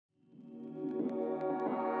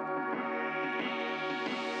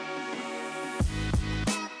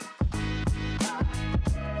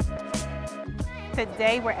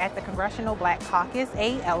Today we're at the Congressional Black Caucus,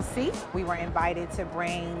 ALC. We were invited to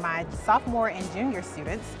bring my sophomore and junior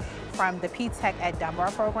students from the PTECH at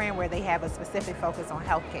Dunbar program, where they have a specific focus on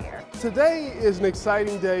healthcare. Today is an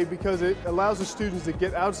exciting day because it allows the students to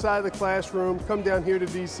get outside the classroom, come down here to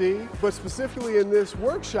DC, but specifically in this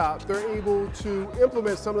workshop, they're able to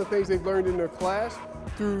implement some of the things they've learned in their class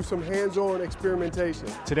through some hands-on experimentation.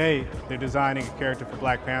 Today, they're designing a character for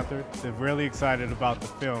Black Panther. They're really excited about the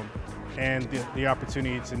film and the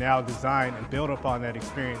opportunity to now design and build upon that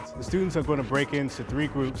experience. The students are going to break into 3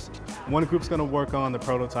 groups. One group's going to work on the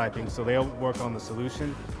prototyping, so they'll work on the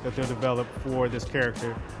solution that they'll develop for this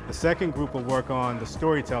character. The second group will work on the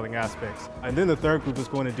storytelling aspects. And then the third group is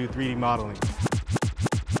going to do 3D modeling.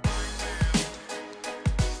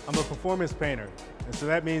 I'm a performance painter, and so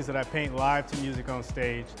that means that I paint live to music on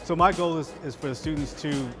stage. So my goal is for the students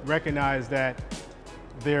to recognize that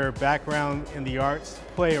their background in the arts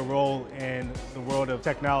play a role in the world of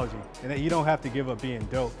technology, and that you don't have to give up being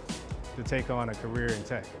dope to take on a career in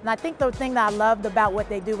tech. And I think the thing that I loved about what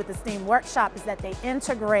they do with the STEAM workshop is that they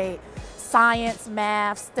integrate science,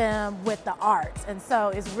 math, STEM with the arts. And so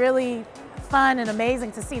it's really fun and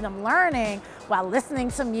amazing to see them learning while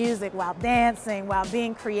listening to music, while dancing, while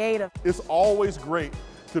being creative. It's always great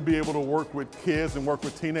to be able to work with kids and work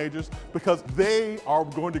with teenagers, because they are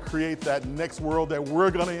going to create that next world that we're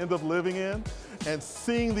going to end up living in. And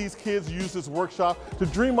seeing these kids use this workshop to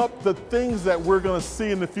dream up the things that we're going to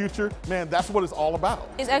see in the future, man, that's what it's all about.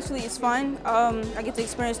 It's fun. I get to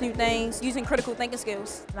experience new things using critical thinking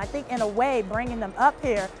skills. And I think in a way, bringing them up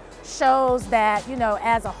here shows that, you know,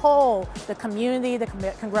 as a whole, the community, the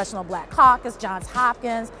Congressional Black Caucus, Johns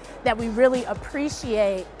Hopkins, that we really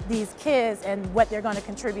appreciate these kids and what they're going to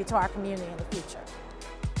contribute to our community in the future.